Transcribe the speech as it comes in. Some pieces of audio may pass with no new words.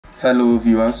Hello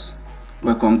viewers,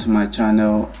 welcome to my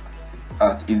channel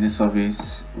at Easy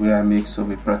Surveys, where I make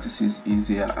survey practices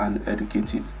easier and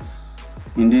educative.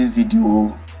 In this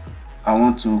video, I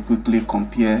want to quickly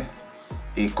compare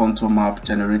a contour map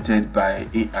generated by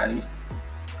AI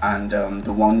and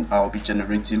the one I'll be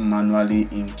generating manually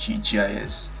in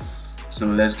QGiS. So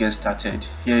let's get started.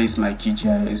 Here is my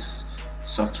QGiS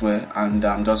software, and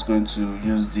I'm just going to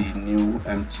use the new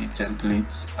empty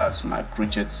template as my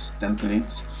project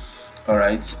template.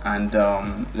 Alright, and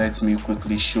let me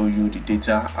quickly show you the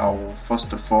data. I will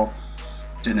first of all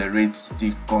generate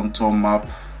the contour map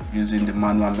using the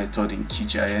manual method in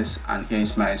QGiS, and here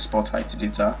is my spot height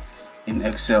data in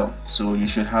Excel. So you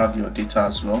should have your data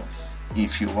as well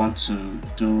if you want to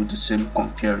do the same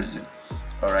comparison.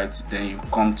 Alright, then you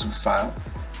come to file,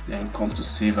 then come to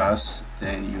save as,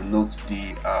 then you note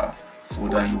the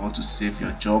folder you want to save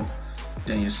your job,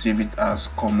 then you save it as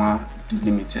comma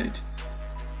delimited.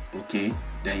 Okay,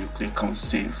 then you click on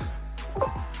save,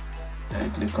 then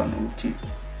you click on OK.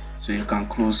 So you can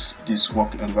close this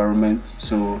work environment.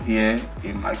 So here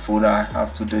in my folder I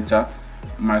have two data,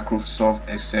 Microsoft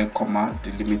Excel comma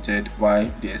delimited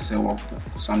y the Excel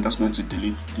workbook. So I'm just going to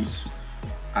delete this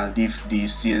and leave the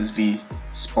CSV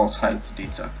spot height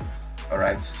data.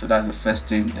 Alright, so that's the first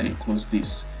thing. Then you close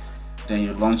this, then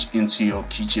you launch into your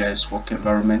QGIS work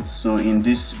environment. So in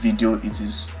this video it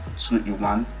is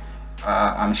 2-in-1.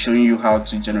 I'm showing you how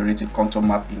to generate a contour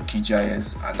map in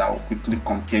QGIS, and I'll quickly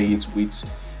compare it with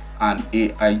an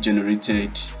AI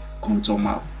generated contour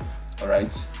map.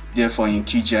 Alright, therefore in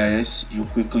QGIS you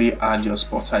quickly add your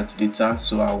spot height data.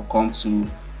 So I will come to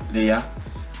layer,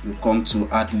 you come to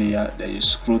add layer, then you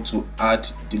scroll to add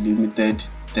delimited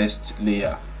test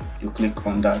layer. You click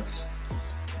on that,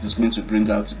 it is going to bring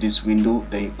out this window.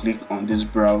 Then you click on this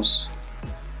browse,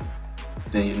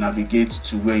 then you navigate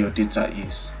to where your data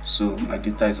is. So my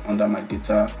data is under my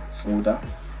data folder.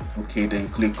 Okay, then you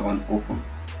click on open.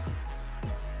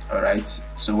 Alright,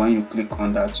 so when you click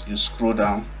on that, you scroll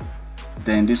down,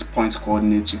 then this point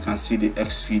coordinates, you can see the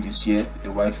X feed is here, the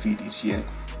Y feed is here,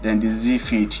 then the Z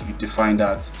feed, you define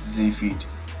that Z feed.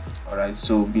 Alright,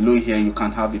 so below here you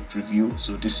can have a preview.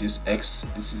 So this is X,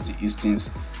 this is the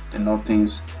eastings, the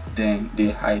northings, then the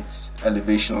heights,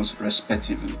 elevations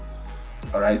respectively.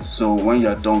 Alright, so when you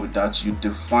are done with that, you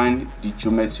define the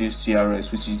geometry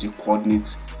CRS, which is the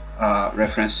coordinate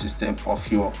reference system of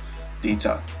your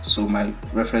data. So my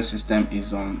reference system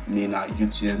is on MENA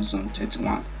UTM zone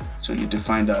 31. So you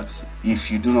define that. If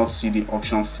you do not see the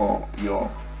option for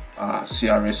your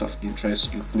CRS of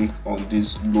interest, you click on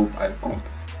this globe icon,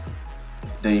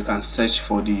 then you can search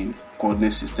for the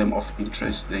coordinate system of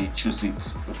interest, then you choose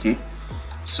it. Okay,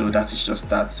 so that is just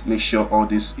that. Make sure all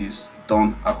this is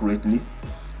done accurately,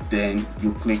 then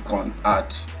you click on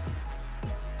add,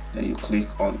 then you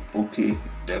click on OK,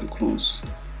 then close.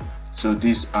 So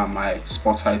these are my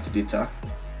spot height data.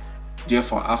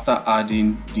 Therefore, after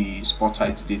adding the spot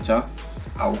height data,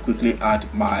 I will quickly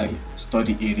add my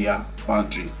study area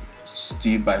boundary,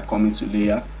 still by coming to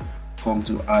layer, come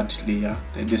to add layer.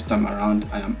 Then this time around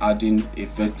I am adding a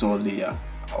vector layer.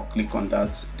 I'll click on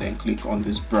that, then click on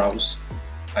this browse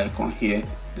icon here,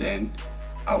 then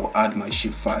I will add my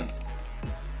shapefile.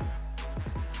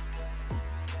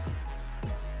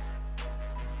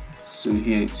 So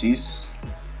here it is,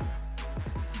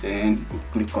 then you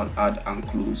click on add and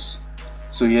close.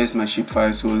 So here's my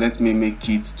shapefile. So let me make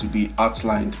it to be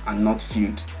outlined and not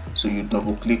filled. So you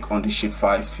double click on the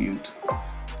shapefile field,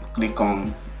 you click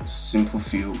on simple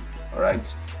fill.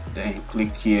 Alright, then you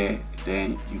click here,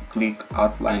 then you click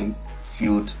outline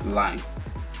filled line.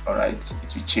 Alright,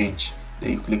 it will change.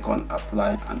 Then you click on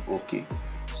apply and OK.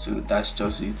 So that's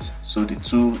just it. So the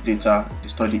two data, the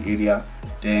study area,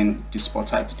 then the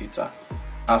spot height data.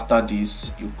 After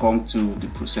this, you come to the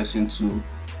processing tool,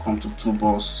 come to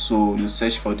toolbars. So you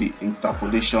search for the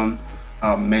interpolation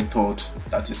method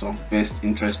that is of best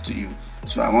interest to you.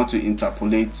 So I want to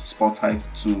interpolate spot height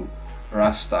to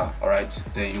raster. Alright,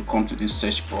 then you come to this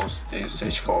search box, then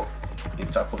search for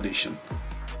interpolation.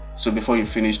 So before you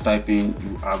finish typing,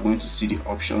 you are going to see the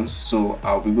options. So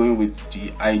I'll be going with the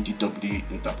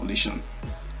IDW interpolation.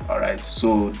 Alright,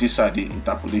 so these are the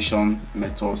interpolation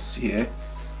methods here.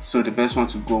 So the best one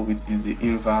to go with is the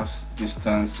inverse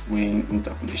distance weighing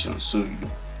interpolation. So you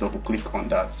double click on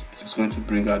that, it is going to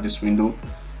bring out this window.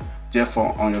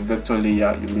 Therefore, on your vector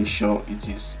layer, you make sure it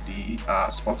is the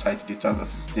spot height data that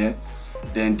is there.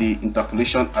 Then the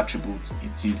interpolation attribute,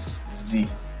 it is Z.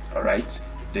 Alright,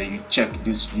 then you check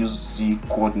this use Z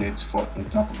coordinate for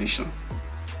interpolation.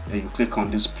 Then you click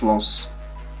on this plus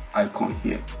icon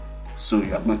here. So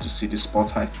you are going to see the spot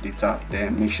height data,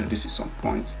 then make sure this is on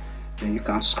point. then you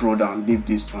can scroll down, leave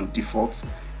this on default.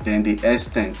 Then the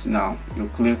extent, now you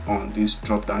click on this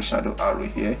drop down shadow arrow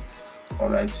here. All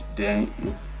right, then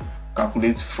you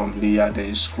calculate from layer, then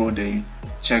you scroll, then you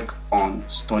check on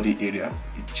study area,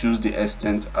 you choose the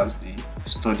extent as the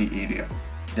study area,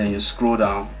 then you scroll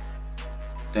down,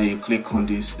 then you click on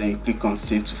this, then you click on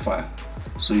save to file.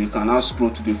 So you can now scroll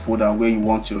to the folder where you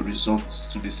want your results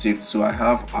to be saved. So I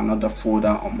have another folder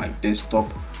on my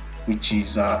desktop which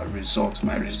is result,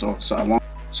 my results. So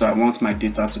I want my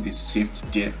data to be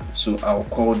saved there. So I'll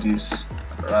call this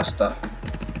raster,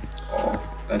 or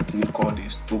let me call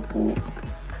this topo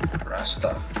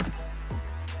raster.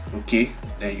 Okay,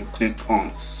 then you click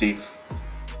on save.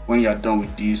 When you are done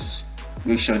with this,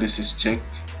 make sure this is checked.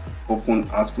 Open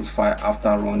output file after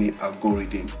running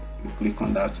algorithm. You click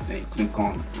on that, then you click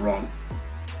on run.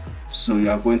 So you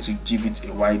are going to give it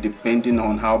a while. Depending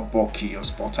on how bulky your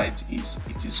spot height is,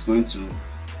 it is going to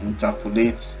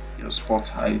interpolate your spot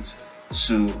height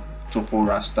to topo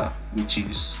raster, which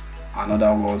is, in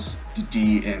other words, the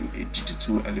DEM, a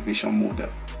digital elevation model.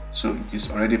 So it is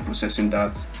already processing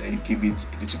that, then you give it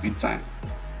a little bit time.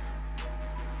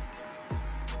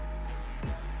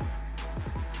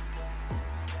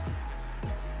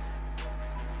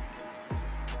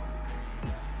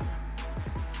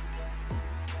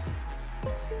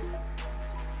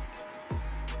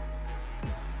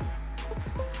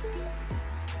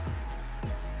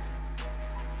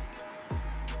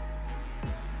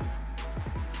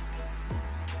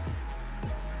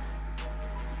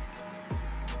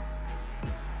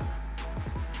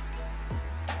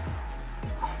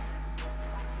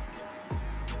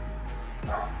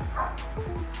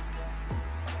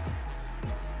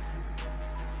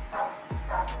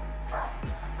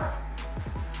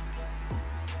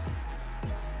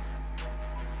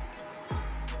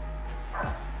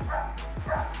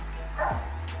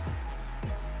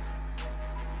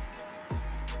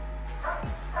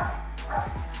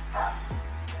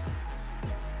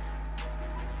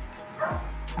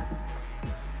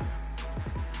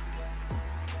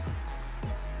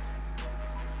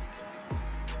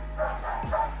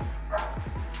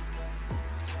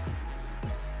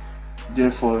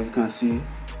 Therefore, you can see,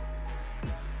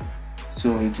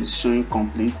 so it is showing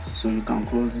complete. So you can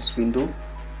close this window.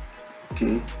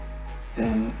 Okay,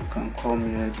 then you can come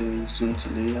here, then zoom to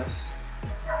layers.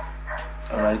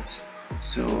 All right,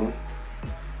 so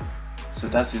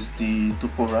that is the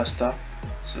topo raster.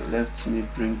 So let me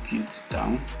bring it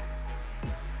down.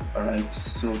 All right,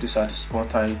 so these are the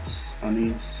spot heights on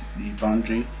it, the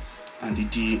boundary, and the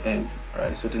DEM. All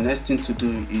right, so the next thing to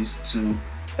do is to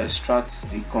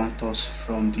extract the contours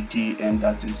from the DEM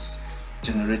that is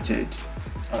generated.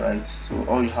 All right, so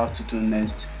all you have to do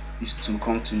next is to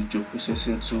come to your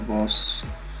processing toolbox.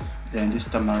 Then this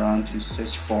time around you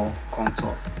search for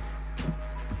contour.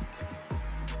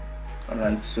 All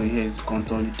right, so here is the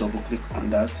contour. You double click on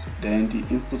that. Then the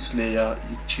input layer,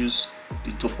 you choose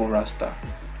the topo raster.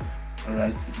 All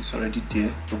right, it is already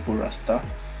there, topo raster.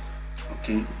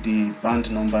 Okay, the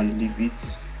band number, you leave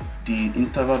it. The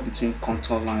interval between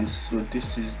contour lines, so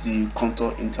this is the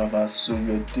contour interval, so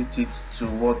you edit it to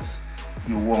what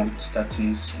you want, that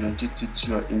is, you edit it to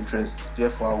your interest.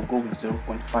 Therefore I'll go with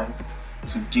 0.5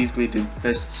 to give me the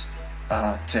best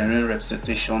terrain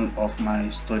representation of my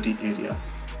study area.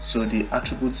 So the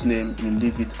attribute name, you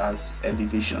leave it as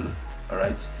elevation. All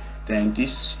right, then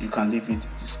this you can leave it,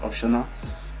 it is optional.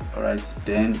 All right,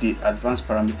 then the advanced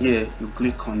parameter, here you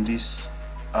click on this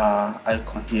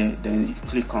icon here, then you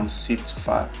click on save to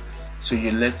file. So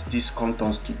you let these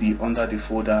contours to be under the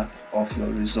folder of your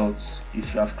results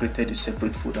if you have created a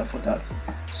separate folder for that.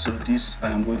 So this, I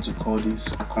am going to call this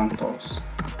contours,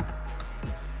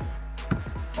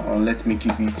 or let me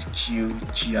give it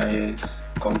QGIS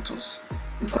contours,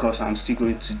 because I'm still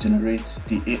going to generate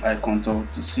the AI contour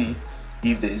to see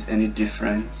if there is any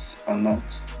difference or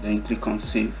not. Then you click on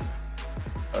save.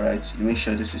 All right, you make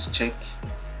sure this is checked,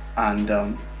 and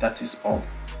that is all.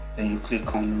 Then you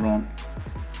click on run.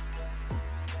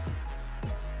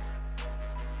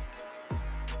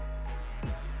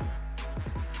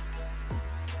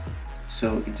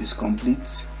 So it is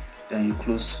complete. Then you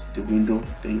close the window,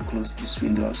 then you close this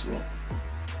window as well.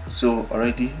 So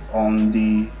already on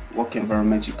the work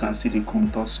environment, you can see the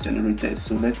contours generated.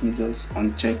 So let me just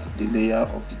uncheck the layer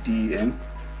of the DEM,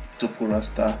 topo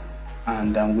raster,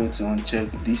 and I'm going to uncheck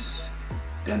this,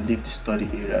 then leave the study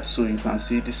area. So you can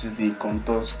see this is the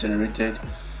contours generated.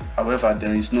 However,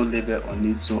 there is no label on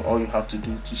it, so all you have to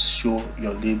do to show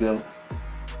your label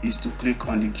is to click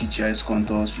on the QGIS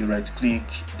contours, you right click,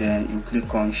 then you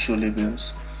click on show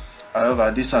labels.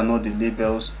 However, these are not the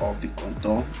labels of the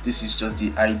contour, this is just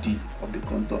the ID of the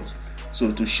contours.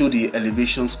 So to show the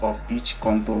elevations of each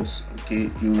contours,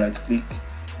 okay, you right click,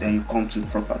 then you come to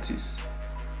properties.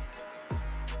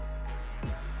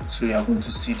 So you are going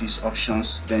to see these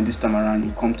options. Then this time around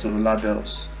you come to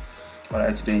labels.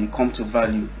 Alright, then you come to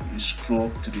value, you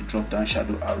scroll to the drop down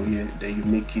shadow arrow here, then you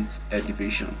make it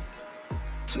elevation.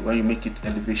 So when you make it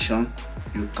elevation,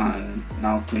 you can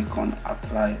now click on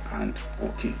apply and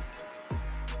OK.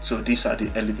 So these are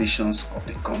the elevations of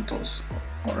the contours.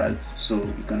 Alright, so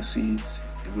you can see it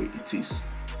the way it is.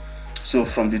 So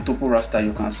from the topo raster,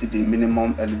 you can see the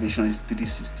minimum elevation is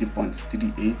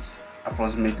 360.38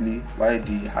 approximately, while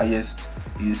the highest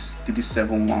is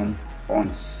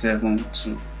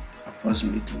 371.72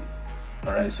 approximately.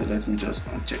 Alright, so let me just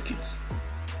uncheck it.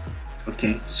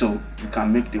 Okay, so you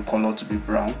can make the color to be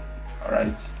brown,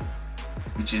 alright,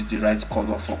 which is the right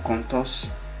color for contours.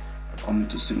 Coming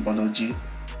to symbology,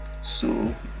 so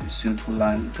the simple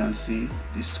line, you can see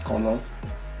this color,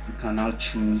 you can now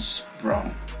choose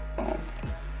brown.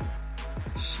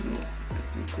 So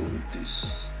let me go with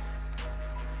this,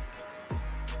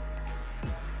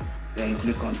 then you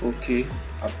click on OK,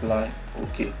 apply,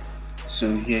 OK.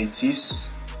 So here it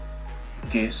is.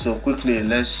 Okay, so quickly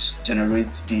let's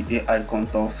generate the AI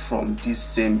contour from this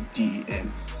same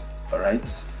DEM.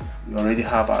 Alright, we already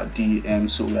have our DEM,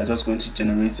 so we are just going to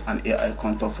generate an AI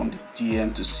contour from the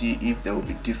DEM to see if there will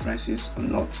be differences or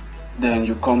not. Then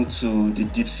you come to the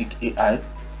Deepseek AI,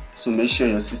 so make sure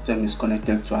your system is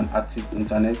connected to an active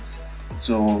internet.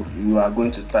 So you are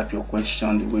going to type your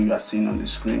question the way you are seeing on the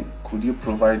screen. Could you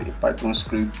provide a Python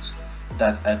script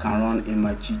that I can run in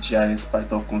my QGiS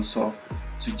Python console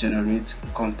to generate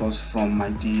contours from my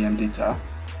DEM data?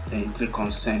 Then you click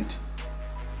on send.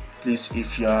 Please,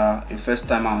 if you are a first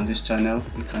timer on this channel,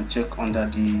 you can check under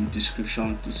the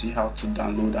description to see how to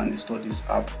download and install this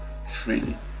app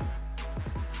freely.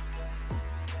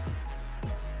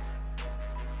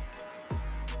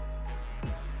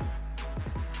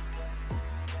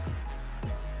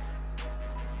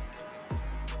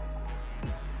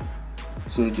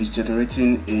 So it is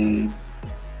generating a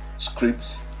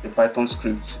script, a Python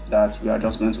script that we are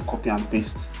just going to copy and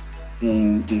paste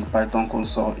in the Python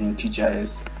console in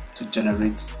QGIS to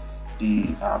generate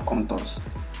the contours.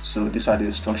 So these are the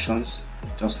instructions,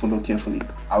 just follow carefully.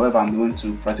 However, I'm going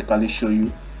to practically show you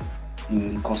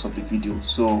in the course of the video.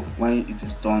 So when it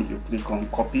is done, you click on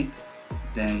copy,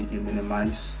 then you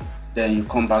minimize, then you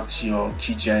come back to your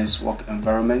QGIS work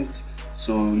environment.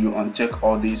 So you uncheck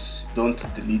all this, don't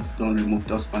delete, don't remove,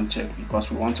 just uncheck, because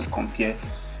we want to compare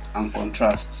and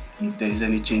contrast if there is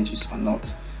any changes or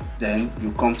not. Then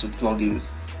you come to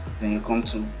plugins, then you come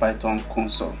to Python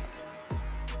console,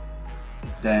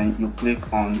 then you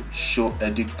click on show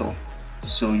editor.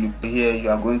 So here you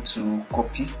are going to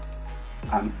copy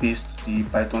and paste the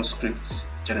Python script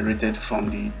generated from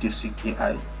the Deepseek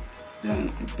AI,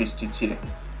 then you paste it here.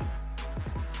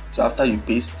 So after you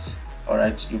paste,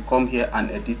 alright, you come here and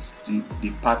edit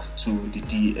the path to the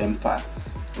DEM file.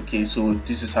 Okay, so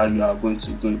this is how you are going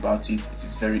to go about it. It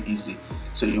is very easy.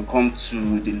 So you come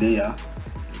to the layer,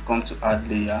 you come to add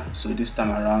layer. So this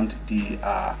time around the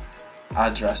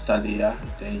add raster layer,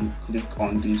 then you click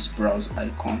on this browse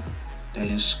icon, then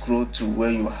you scroll to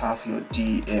where you have your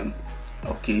DEM,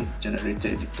 okay,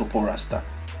 generated, the topo raster,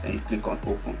 then you click on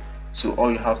open. So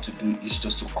all you have to do is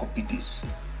just to copy this.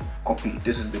 Copy,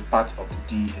 this is the part of the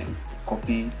DEM.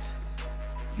 Copy it,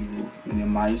 you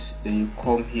minimize, then you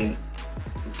come here,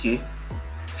 okay,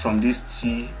 from this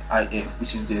TIF,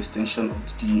 which is the extension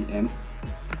of the DEM,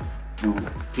 you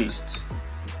paste.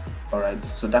 Alright,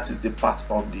 so that is the part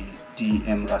of the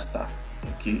DEM raster,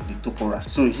 okay, the topo raster.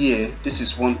 So here, this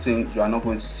is one thing you are not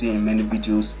going to see in many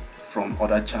videos from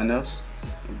other channels.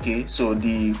 Okay, so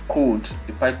the code,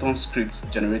 the Python script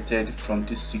generated from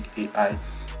Deepseek AI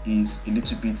is a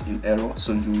little bit in error,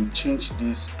 so you change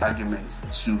this argument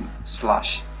to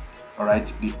slash. All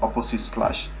right, the opposite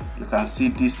slash. You can see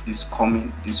this is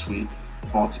coming this way,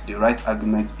 but the right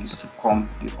argument is to come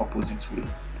the opposite way.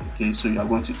 Okay, so you are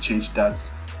going to change that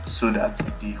so that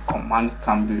the command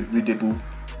can be readable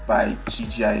by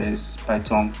QGIS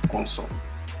Python console.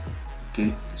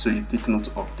 Okay, so you take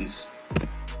note of this.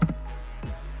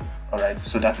 Alright,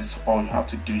 so that is all you have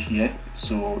to do here.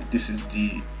 So this is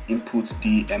the input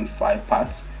DEM file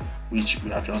part, which we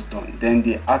have just done. Then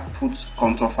the output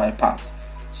contour file part.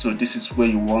 So this is where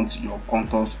you want your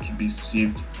contours to be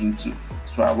saved into.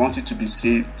 So I want it to be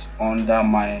saved under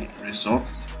my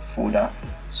results folder.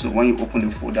 So when you open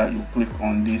the folder, you click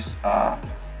on this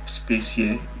space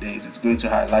here, then it's going to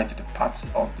highlight the parts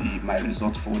of the my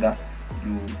result folder.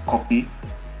 You copy, you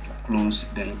close,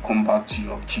 then you come back to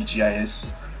your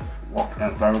QGIS work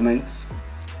environment,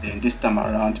 Then this time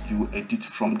around you edit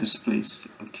from this place.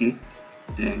 Okay,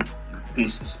 then you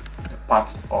paste the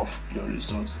part of your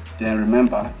results. Then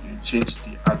remember, you change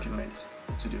the argument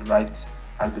to the right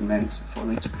argument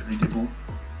for it to be readable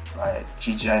by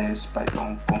QGiS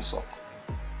Python console.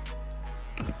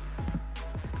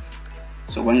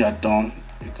 So when you are done,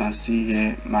 you can see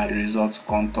here my results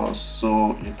contours.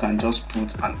 So you can just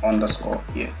put an underscore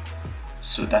here.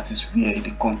 So that is where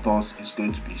the contours is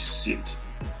going to be saved.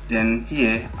 Then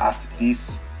here at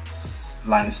this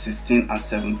line 16 and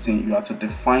 17, you have to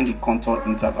define the contour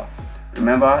interval.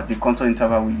 Remember, the contour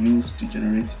interval we use to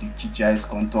generate the QGiS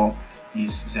contour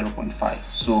is 0.5.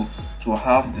 So to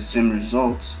have the same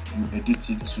results, you edit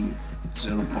it to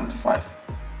 0.5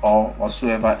 or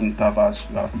whatsoever intervals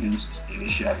you have used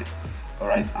initially.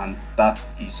 Alright, and that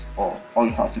is all. All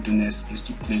you have to do next is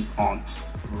to click on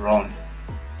run.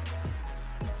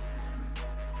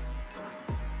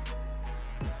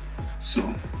 So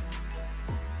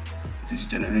it is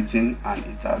generating and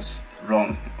it has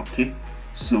run. Okay,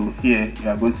 so here you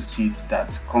are going to see it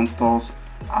that contours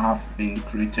have been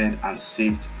created and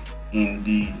saved in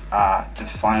the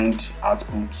defined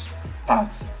output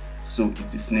part. So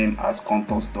it is named as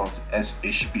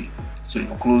contours.shp. So you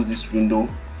close this window,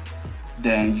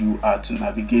 then you are to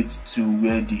navigate to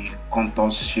where the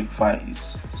contours shapefile is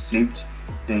saved.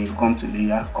 Then you come to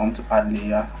layer, come to add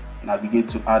layer, navigate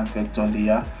to add vector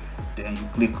layer, then you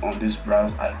click on this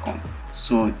browse icon.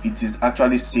 So it is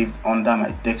actually saved under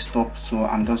my desktop, so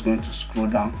I'm just going to scroll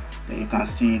down. Then you can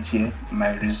see it here,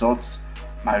 my results,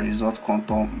 my result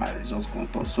contour, my results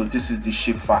contour. So this is the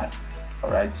shapefile.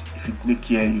 Alright, if you click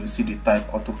here, you see the type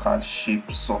AutoCAD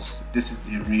shape source. This is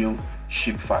the real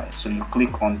shapefile. So you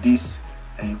click on this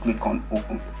and you click on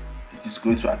open. It is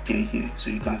going to appear here. So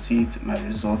you can see it, my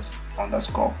results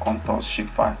underscore contours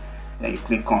shapefile. Then you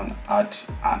click on add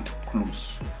and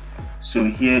close. So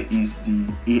here is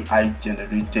the AI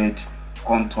generated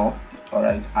contour.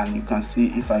 Alright, and you can see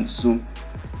if I zoom,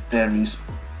 there is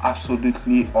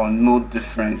absolutely or no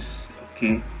difference,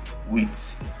 okay,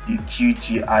 with the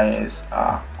QGIS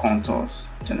contours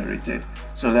generated.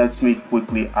 So let me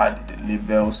quickly add the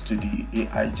labels to the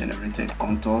AI generated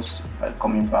contours by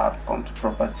coming back, come to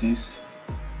properties,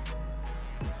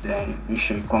 then make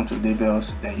sure you come to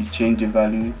labels, then you change the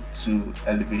value to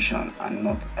elevation and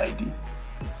not ID.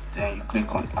 Then you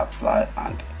click on apply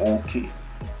and OK.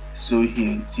 So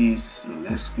here it is. So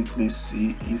let's quickly see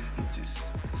if it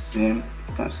is the same.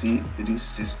 You can see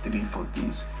 363 for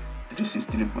this,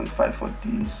 363.5 for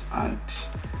this, and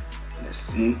let's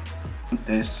see,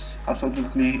 there's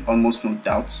absolutely almost no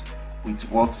doubt with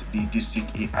what the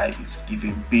Deepseek AI is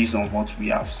giving based on what we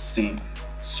have seen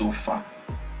so far,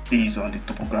 based on the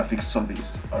topographic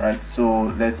surveys. Alright, so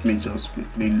let me just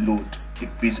quickly load a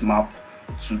base map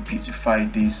to beautify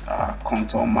this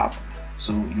contour map.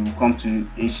 So you will come to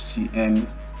HCM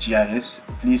GIS.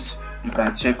 Please, you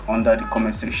can check under the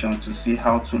comment section to see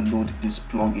how to load these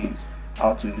plugins,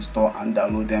 how to install and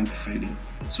download them freely.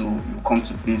 So you come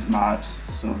to base maps.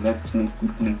 So let me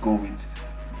quickly go with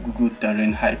Google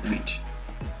Terrain Hybrid.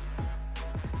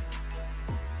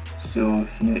 So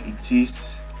here it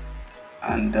is,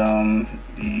 and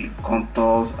the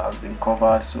contours has been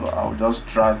covered. So I'll just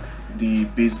drag the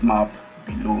base map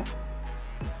below.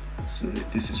 So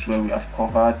this is where we have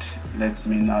covered. Let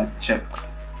me now check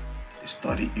the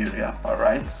study area.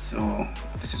 Alright, so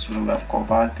this is where we have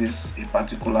covered this, a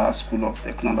particular school of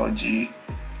technology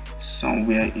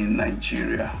somewhere in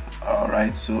Nigeria.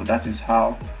 Alright, so that is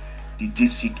how the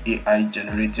Deepseek AI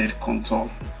generated contour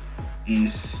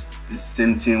is the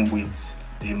same thing with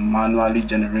the manually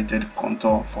generated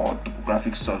contour for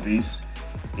topographic surveys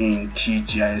in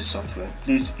QGIS software.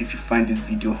 Please, if you find this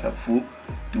video helpful,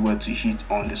 do well to hit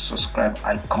on the subscribe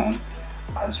icon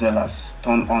as well as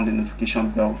turn on the notification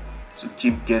bell to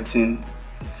keep getting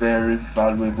very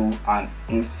valuable and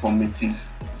informative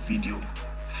video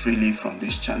freely from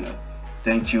this channel.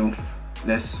 Thank you.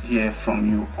 Let's hear from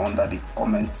you under the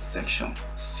comments section.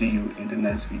 See you in the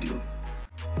next video.